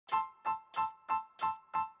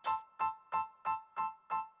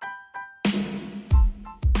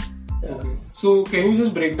So can you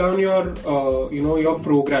just break down your your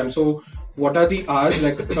program? So what are the hours,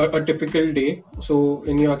 like a typical day? So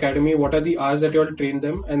in your academy, what are the hours that you all train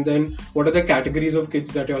them, and then what are the categories of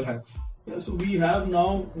kids that you all have? Yeah, so we have a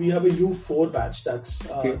U4 batch, that's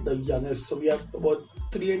the youngest. So we have about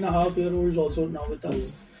 3.5-year-olds also now with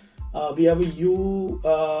us. We have a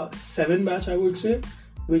U7 batch, I would say,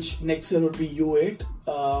 which next year would be U8.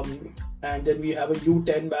 And then we have a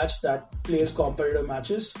U10 batch that plays competitive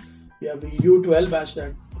matches. We have a U12 batch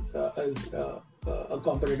that is a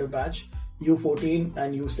competitive batch, U14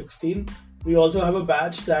 and U16. We also have a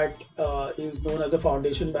batch that is known as a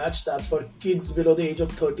foundation batch. That's for kids below the age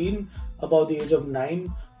of 13, above the age of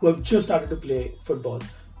 9, who have just started to play football.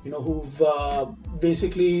 Who've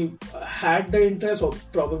basically had the interest or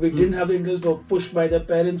probably didn't have the interest, or pushed by their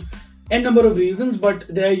parents, a number of reasons, but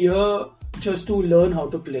they're here just to learn how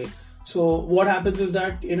to play. So what happens is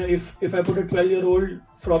that, if I put a 12-year-old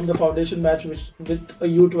from the foundation batch with a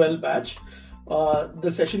U12 batch, the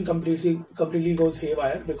session completely goes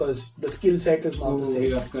haywire because the skill set is not the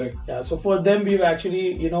same. Yeah, correct. Yeah, so for them, we've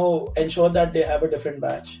actually, ensured that they have a different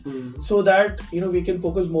batch so that, we can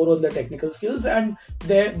focus more on their technical skills and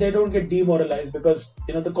they don't get demoralized, because,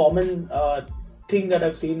 the common thing that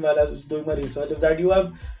I've seen while I was doing my research is that you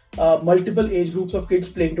have multiple age groups of kids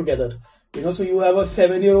playing together. So you have a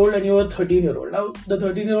 7-year-old and you have a 13-year-old. Now, the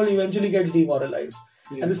 13-year-old eventually gets demoralized.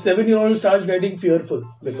 Yeah. And the 7-year-old starts getting fearful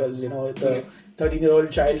because, the 13-year-old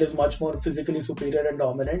child is much more physically superior and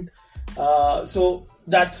dominant. So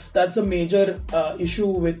that's a major issue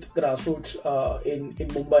with grassroots in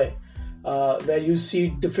Mumbai, where you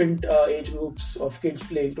see different age groups of kids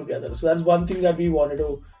playing together. So that's one thing that we wanted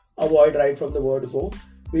to avoid right from the word go.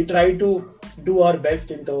 We try to do our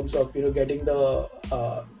best in terms of, getting the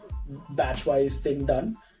batch-wise thing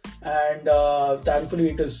done. And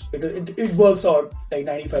thankfully it works out like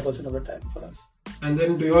 95% of the time for us. And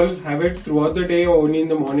then do you all have it throughout the day or only in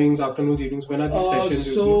the mornings, afternoons, evenings? When are these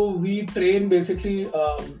sessions? So we train basically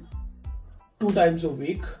 2 times a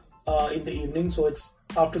week in the evening. So it's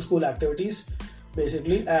after school activities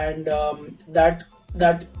basically, and that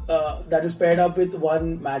is paired up with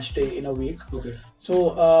 1 match day in a week. Okay.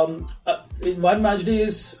 So one match day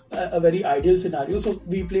is a very ideal scenario. So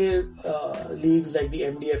we play leagues like the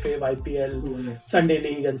MDFA, YPL, Sunday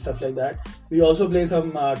League and stuff like that. We also play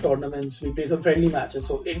some tournaments. We play some friendly matches.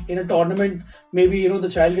 So in a tournament, maybe the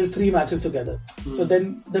child gets 3 matches together. So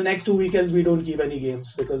then the next 2 weekends we don't keep any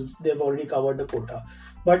games because they've already covered the quota.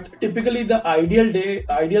 But typically the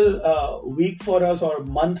ideal week for us or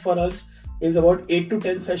month for us is about 8 to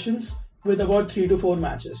 10 sessions with about 3 to 4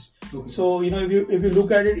 matches. Okay. So if you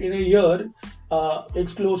look at it in a year,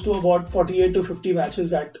 it's close to about 48 to 50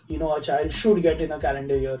 matches that a child should get in a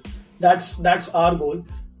calendar year. That's our goal.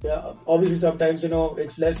 Yeah, obviously sometimes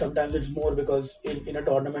it's less, sometimes it's more, because in a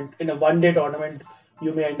tournament, in a 1-day tournament,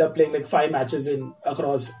 you may end up playing like 5 matches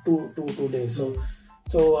across two days. So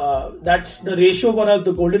that's the ratio for us.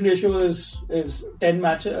 The golden ratio is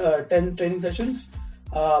 10 training sessions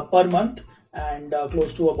per month, and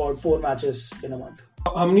close to about 4 matches in a month.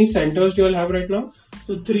 How many centers do you all have right now?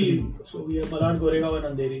 So 3. So we have Malad, Goregaon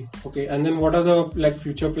and Andheri. Okay, and then what are the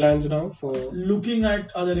future plans now for? Looking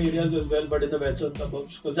at other areas as well, but in the western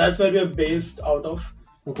suburbs, because that's where we are based out of.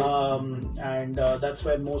 Okay. And that's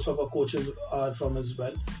where most of our coaches are from as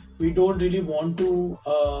well. We don't really want to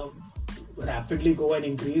rapidly go and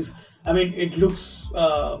increase. I mean, it looks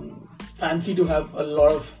fancy to have a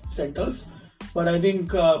lot of centers, but I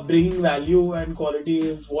think bringing value and quality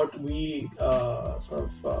is what we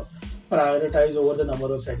prioritize over the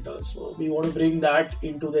number of centers. So we want to bring that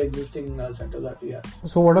into the existing centers that we have.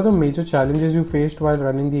 So what are the major challenges you faced while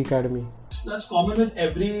running the academy? That's common with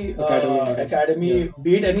every academy,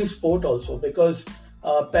 be it any sport also, because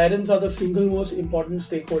parents are the single most important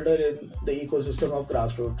stakeholder in the ecosystem of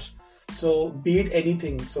grassroots. So be it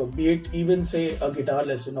anything, so be it even say a guitar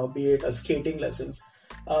lesson or be it a skating lesson,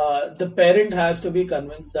 the parent has to be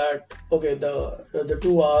convinced that okay, the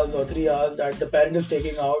 2 hours or 3 hours that the parent is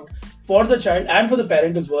taking out for the child and for the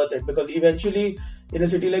parent is worth it, because eventually in a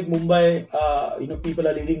city like Mumbai, people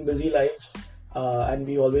are leading busy lives, and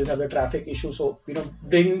we always have the traffic issue. So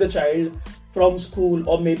bringing the child from school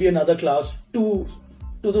or maybe another class to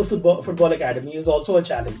the football academy is also a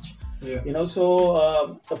challenge. Yeah.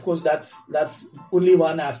 So of course that's only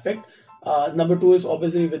one aspect. Number 2 is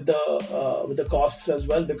obviously with the costs as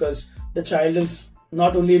well, because the child is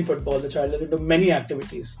not only in football, the child is into many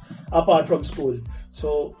activities apart from school.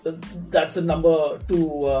 So that's a number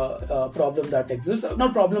 2 problem that exists.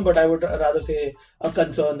 Not problem, but I would rather say a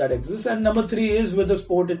concern that exists. And number 3 is with the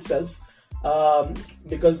sport itself,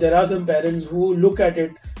 because there are some parents who look at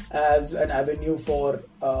it as an avenue for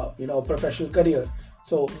a professional career.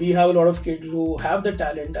 So we have a lot of kids who have the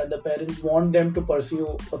talent and the parents want them to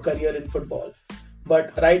pursue a career in football.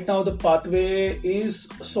 But right now the pathway is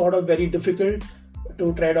sort of very difficult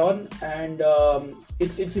to tread on, and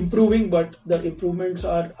it's improving, but the improvements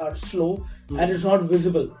are slow and it's not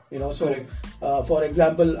visible. So for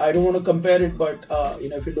example, I don't want to compare it, but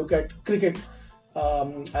if you look at cricket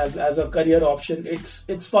as a career option,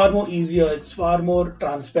 it's far more easier, it's far more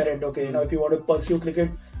transparent. Okay, if you want to pursue cricket,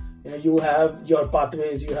 you have your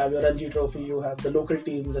pathways, you have your Ranji Trophy, you have the local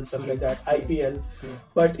teams and stuff like that, IPL.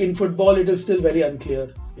 But in football, it is still very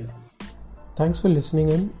unclear. Thanks for listening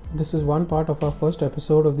in. This is one part of our first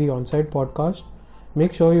episode of the Onside podcast.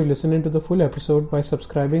 Make sure you listen into the full episode by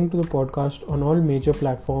subscribing to the podcast on all major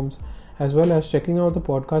platforms, as well as checking out the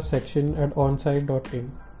podcast section at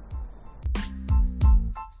onside.in.